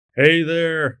Hey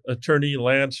there, Attorney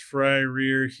Lance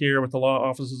Fryrear here with the Law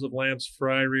Offices of Lance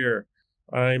Fryrear.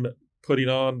 I'm putting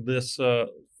on this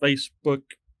Facebook,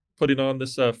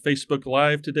 Facebook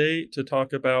Live today to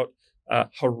talk about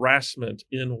harassment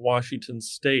in Washington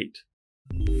State.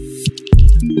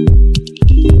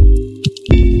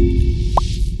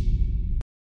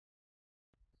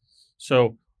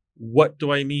 So, what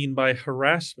do I mean by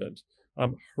harassment?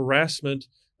 Harassment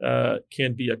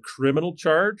can be a criminal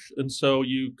charge, and so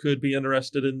you could be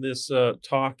interested in this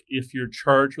talk if you're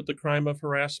charged with the crime of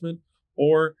harassment.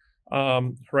 Or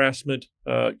harassment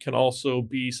can also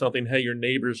be something, hey, your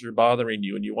neighbors are bothering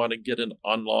you and you want to get an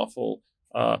unlawful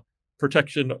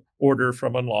protection order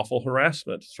from unlawful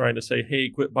harassment, trying to say, hey,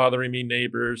 quit bothering me,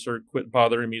 neighbors, or quit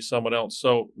bothering me, someone else.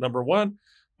 So, number one,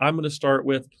 I'm going to start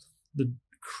with the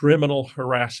criminal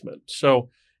harassment. So,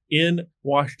 in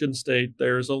Washington State,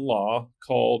 there's a law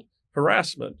called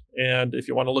harassment. And if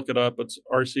you want to look it up, it's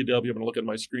RCW. I'm going to look at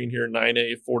my screen here,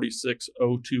 9A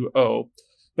 46020.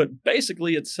 But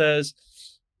basically, it says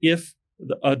if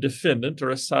a defendant or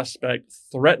a suspect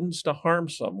threatens to harm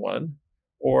someone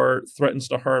or threatens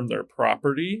to harm their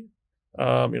property,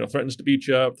 threatens to beat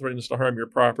you up, threatens to harm your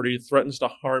property, threatens to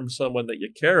harm someone that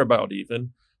you care about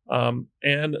even,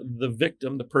 and the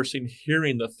victim, the person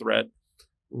hearing the threat,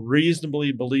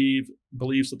 reasonably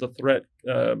believes that the threat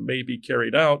may be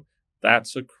carried out,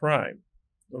 that's a crime.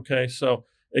 Okay, so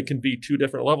it can be two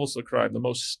different levels of crime. The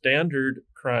most standard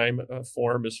crime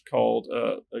form is called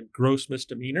a gross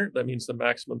misdemeanor. That means the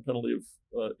maximum penalty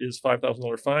is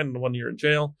 $5,000 fine and 1 year in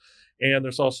jail. And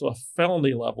there's also a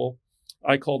felony level.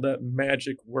 I call that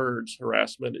magic words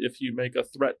harassment. If you make a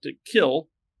threat to kill,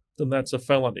 then that's a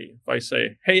felony. If I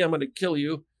say, hey, I'm going to kill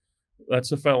you,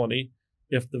 that's a felony.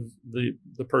 If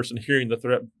the person hearing the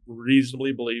threat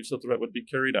reasonably believes the threat would be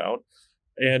carried out.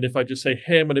 And if I just say,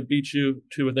 hey, I'm going to beat you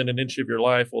to within an inch of your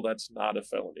life, well, that's not a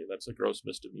felony. That's a gross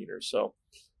misdemeanor. So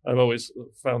I've always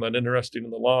found that interesting in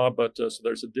the law, but so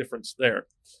there's a difference there.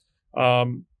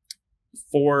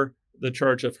 For the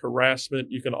charge of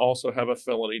harassment, you can also have a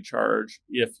felony charge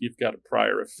if you've got a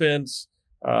prior offense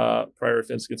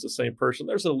against the same person.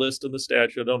 There's a list in the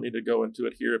statute. I don't need to go into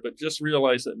it here, but just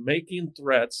realize that making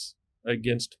threats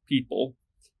against people,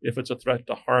 if it's a threat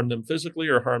to harm them physically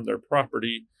or harm their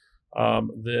property,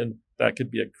 then that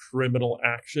could be a criminal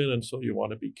action, and so you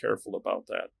want to be careful about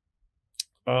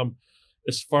that.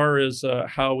 As far as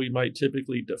how we might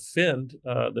typically defend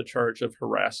the charge of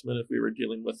harassment, if we were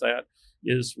dealing with that,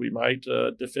 is we might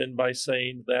defend by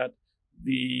saying that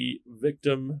the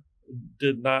victim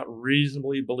did not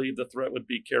reasonably believe the threat would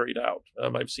be carried out.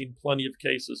 I've seen plenty of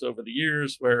cases over the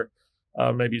years where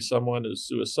maybe someone is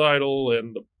suicidal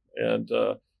and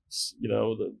the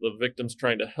victim's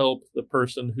trying to help the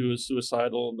person who is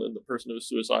suicidal, and then the person who is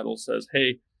suicidal says,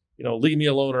 hey, leave me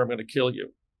alone or I'm going to kill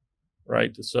you,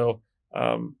 right? So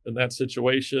in that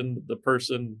situation, the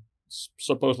person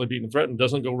supposedly being threatened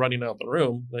doesn't go running out the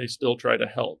room. They still try to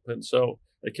help. And so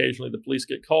occasionally the police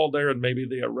get called there and maybe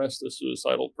they arrest the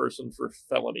suicidal person for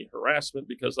felony harassment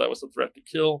because that was a threat to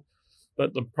kill.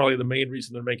 But probably the main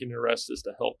reason they're making the arrest is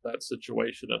to help that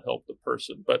situation and help the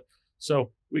person. But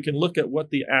so we can look at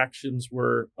what the actions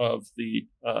were of the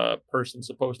person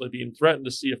supposedly being threatened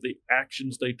to see if the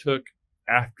actions they took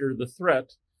after the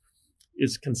threat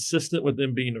is consistent with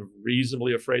them being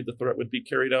reasonably afraid the threat would be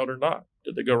carried out or not.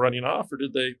 Did they go running off or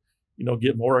did they,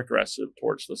 get more aggressive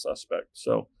towards the suspect?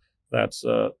 So that's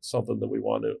something that we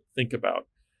want to think about.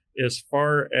 As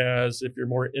far as if you're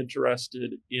more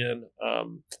interested in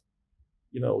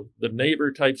the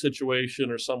neighbor type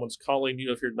situation or someone's calling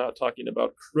you, if you're not talking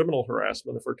about criminal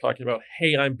harassment, if we're talking about,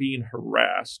 hey, I'm being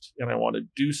harassed and I want to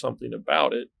do something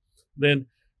about it, then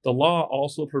the law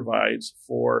also provides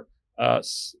for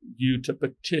you to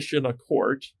petition a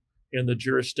court in the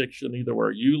jurisdiction, either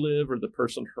where you live or the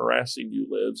person harassing you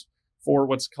lives, for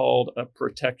what's called a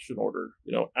protection order.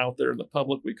 Out there in the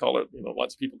public, we call it,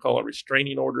 lots of people call it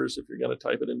restraining orders if you're going to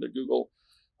type it into Google.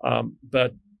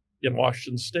 But in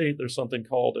Washington State, there's something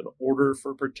called an order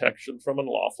for protection from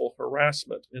unlawful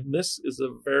harassment. And this is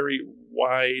a very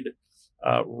wide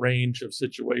range of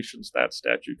situations that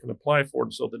statute can apply for.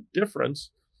 And so the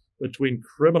difference between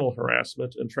criminal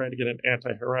harassment and trying to get an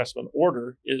anti-harassment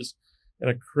order is, in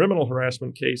a criminal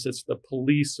harassment case, it's the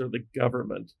police or the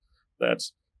government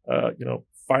that's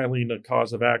filing a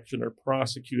cause of action or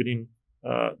prosecuting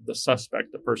the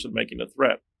suspect, the person making a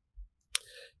threat.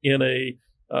 In a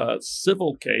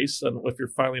civil case, and if you're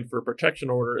filing for a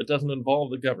protection order, it doesn't involve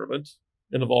the government.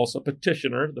 It involves a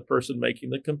petitioner, the person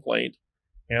making the complaint,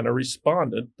 and a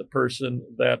respondent, the person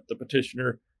that the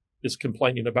petitioner is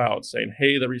complaining about, saying,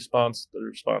 hey, the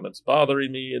respondent's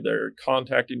bothering me. They're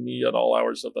contacting me at all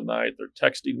hours of the night. They're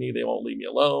texting me. They won't leave me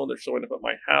alone. They're showing up at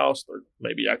my house. They're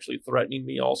maybe actually threatening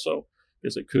me also,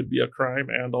 because it could be a crime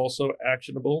and also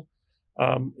actionable.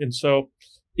 And so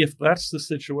if that's the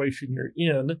situation you're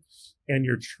in and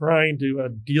you're trying to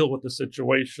deal with the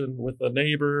situation with a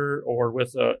neighbor or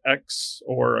with an ex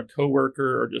or a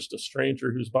coworker or just a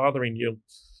stranger who's bothering you,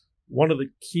 one of the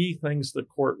key things the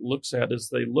court looks at is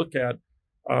they look at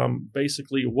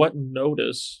basically what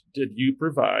notice did you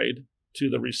provide to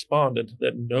the respondent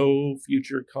that no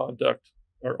future conduct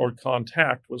or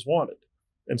contact was wanted.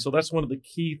 And so that's one of the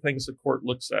key things the court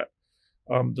looks at.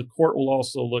 The court will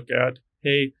also look at,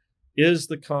 hey, is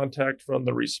the contact from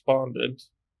the respondent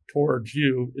towards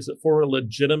you, is it for a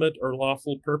legitimate or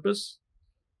lawful purpose?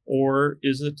 Or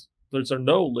is there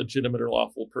no legitimate or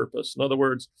lawful purpose? In other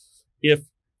words, if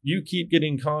you keep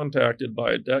getting contacted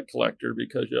by a debt collector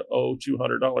because you owe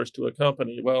 $200 to a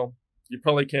company, well, you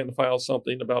probably can't file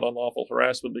something about unlawful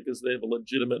harassment because they have a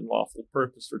legitimate and lawful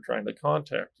purpose for trying to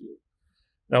contact you.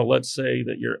 Now, let's say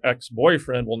that your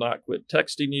ex-boyfriend will not quit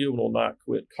texting you, will not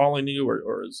quit calling you,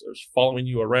 or is following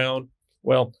you around.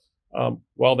 Well,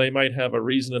 while they might have a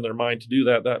reason in their mind to do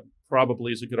that, that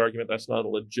probably is a good argument that's not a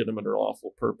legitimate or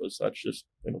lawful purpose. That's just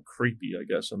creepy, I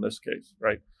guess, in this case,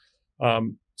 right?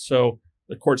 So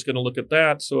the court's going to look at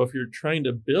that. So if you're trying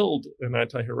to build an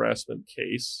anti-harassment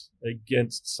case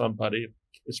against somebody,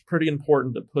 it's pretty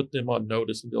important to put them on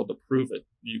notice and be able to prove it.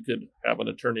 You could have an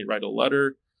attorney write a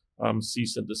letter,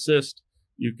 cease and desist.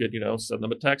 You could, send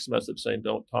them a text message saying,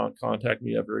 don't contact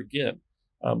me ever again.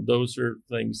 Those are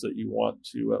things that you want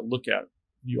to look at.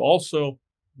 You also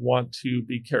want to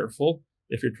be careful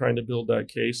if you're trying to build that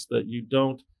case that you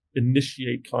don't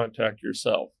initiate contact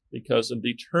yourself, because in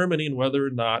determining whether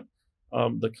or not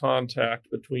the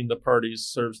contact between the parties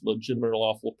serves legitimate or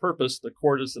lawful purpose, the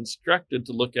court is instructed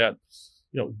to look at,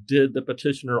 did the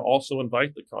petitioner also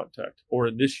invite the contact or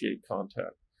initiate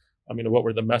contact? What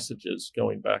were the messages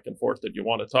going back and forth? Did you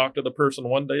want to talk to the person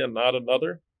one day and not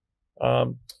another?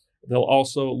 They'll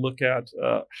also look at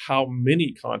how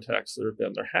many contacts there have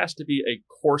been. There has to be a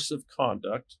course of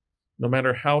conduct, no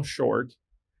matter how short,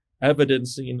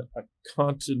 evidencing a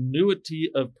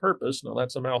continuity of purpose. Now,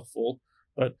 that's a mouthful,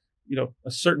 but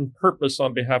a certain purpose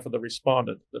on behalf of the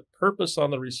respondent. The purpose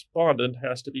on the respondent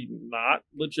has to be not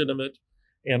legitimate,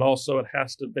 and also it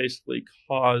has to basically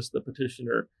cause the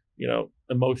petitioner,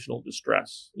 emotional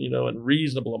distress, and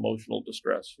reasonable emotional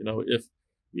distress. If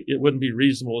it wouldn't be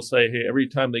reasonable to say, hey, every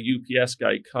time the UPS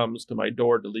guy comes to my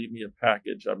door to leave me a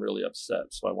package, I'm really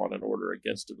upset, so I want an order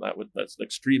against him. That's an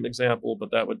extreme example,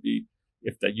 but that would be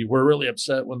if that you were really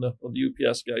upset when the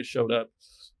UPS guy showed up.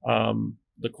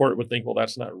 The court would think, well,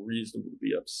 that's not reasonable to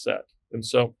be upset. And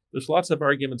so there's lots of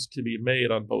arguments to be made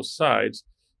on both sides.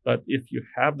 But if you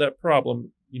have that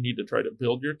problem, you need to try to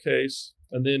build your case,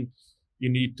 and then you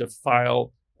need to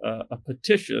file a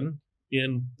petition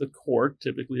in the court,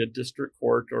 typically a district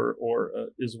court or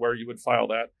is where you would file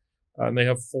that. And they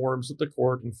have forms at the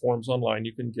court and forms online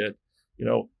you can get,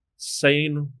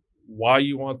 saying why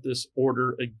you want this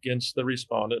order against the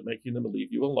respondent, making them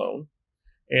leave you alone.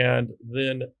 And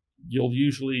then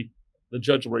the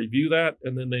judge will review that,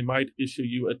 and then they might issue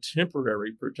you a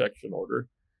temporary protection order.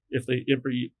 If they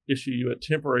issue you a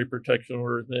temporary protection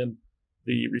order, then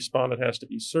the respondent has to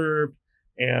be served,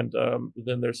 and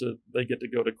then they get to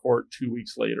go to court 2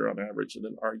 weeks later on average, and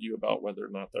then argue about whether or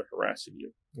not they're harassing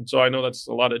you. And so I know that's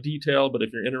a lot of detail, but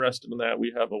if you're interested in that,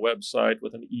 we have a website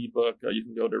with an ebook. You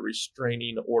can go to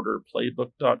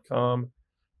restrainingorderplaybook.com.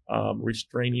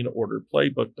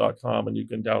 restrainingorderplaybook.com, and you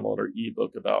can download our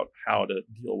ebook about how to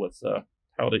deal with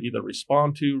how to either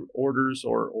respond to orders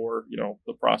or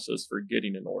the process for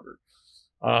getting an order.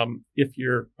 If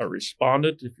you're a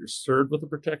respondent, if you're served with a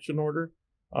protection order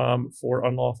for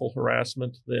unlawful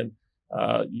harassment, then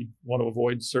you want to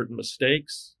avoid certain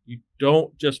mistakes. You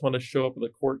don't just want to show up at the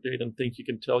court date and think you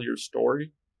can tell your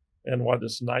story. And while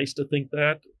it's nice to think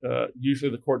that, usually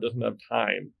the court doesn't have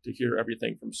time to hear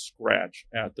everything from scratch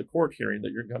at the court hearing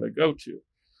that you're going to go to.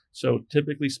 So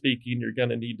typically speaking, you're going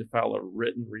to need to file a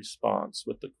written response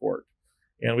with the court.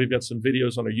 And we've got some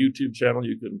videos on our YouTube channel.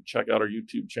 You can check out our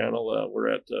YouTube channel. We're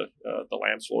at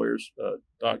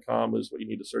thelancelawyers.com is what you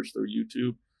need to search through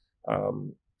YouTube.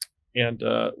 And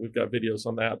we've got videos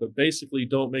on that. But basically,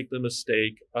 don't make the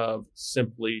mistake of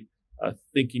simply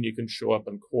thinking you can show up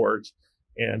in court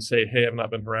and say, hey, I've not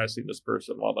been harassing this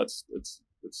person. Well, it's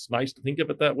nice to think of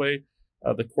it that way.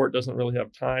 The court doesn't really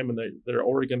have time, and they're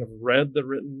already going to have read the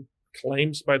written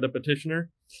claims by the petitioner.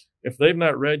 If they've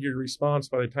not read your response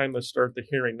by the time they start the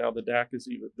hearing, now the deck is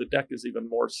even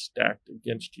more stacked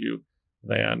against you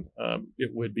than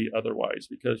it would be otherwise,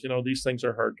 because these things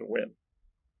are hard to win.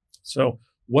 So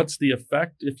what's the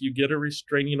effect if you get a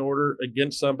restraining order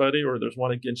against somebody, or there's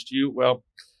one against you? Well,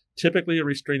 typically a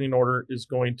restraining order is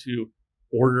going to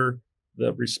order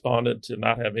the respondent to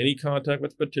not have any contact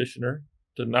with the petitioner,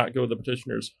 to not go to the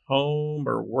petitioner's home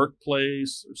or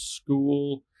workplace or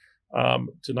school,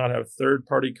 to not have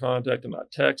third-party contact, to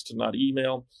not text, to not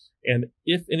email. And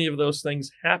if any of those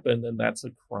things happen, then that's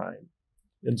a crime.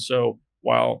 And so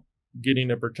while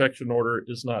getting a protection order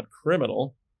is not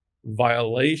criminal,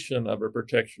 violation of a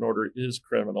protection order is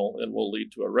criminal and will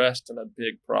lead to arrest and a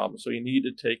big problem. So you need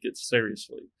to take it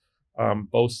seriously.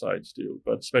 Both sides do,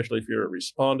 but especially if you're a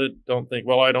respondent, don't think,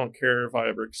 well, I don't care if I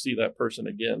ever see that person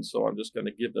again, so I'm just going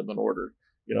to give them an order.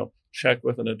 Check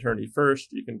with an attorney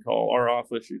first. You can call our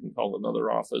office. You can call another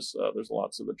office. There's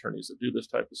lots of attorneys that do this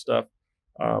type of stuff,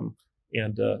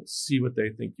 and see what they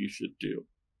think you should do.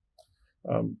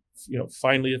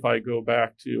 Finally, if I go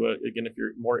back to, again, if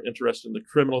you're more interested in the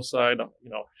criminal side,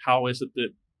 how is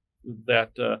it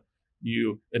that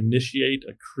you initiate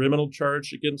a criminal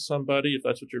charge against somebody? If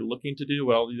that's what you're looking to do,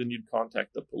 well, then you'd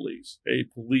contact the police. Hey,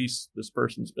 police, this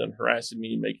person's been harassing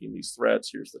me, making these threats.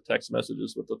 Here's the text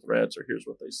messages with the threats, or here's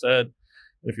what they said.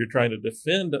 And if you're trying to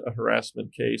defend a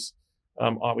harassment case,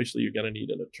 obviously you're going to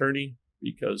need an attorney,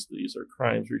 because these are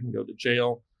crimes where you can go to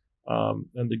jail.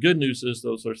 And the good news is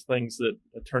those are things that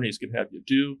attorneys can have you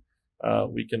do.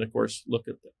 We can, of course, look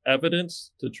at the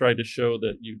evidence to try to show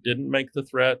that you didn't make the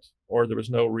threat, or there was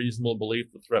no reasonable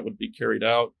belief the threat would be carried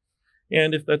out.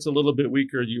 And if that's a little bit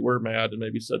weaker, you were mad and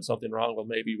maybe said something wrong, well,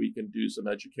 maybe we can do some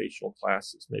educational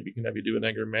classes. Maybe we can have you do an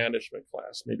anger management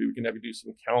class. Maybe we can have you do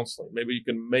some counseling. Maybe you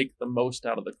can make the most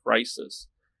out of the crisis.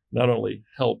 Not only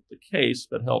help the case,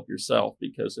 but help yourself,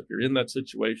 because if you're in that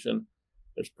situation,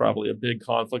 there's probably a big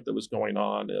conflict that was going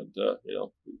on, and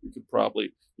you could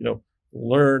probably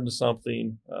learn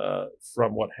something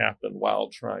from what happened while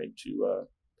trying to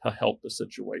help the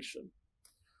situation.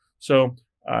 So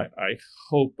I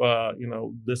hope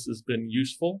this has been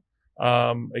useful.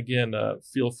 Again,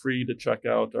 feel free to check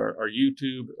out our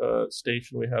YouTube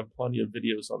station. We have plenty of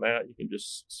videos on that. You can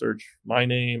just search my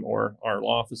name or our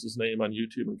office's name on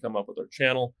YouTube and come up with our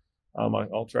channel.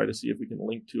 I'll try to see if we can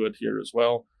link to it here as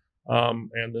well.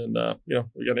 And then,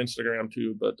 we got Instagram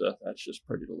too, but that's just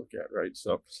pretty to look at, right?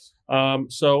 So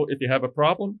if you have a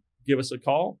problem, give us a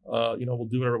call. We'll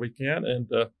do whatever we can, and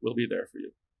we'll be there for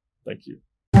you. Thank you.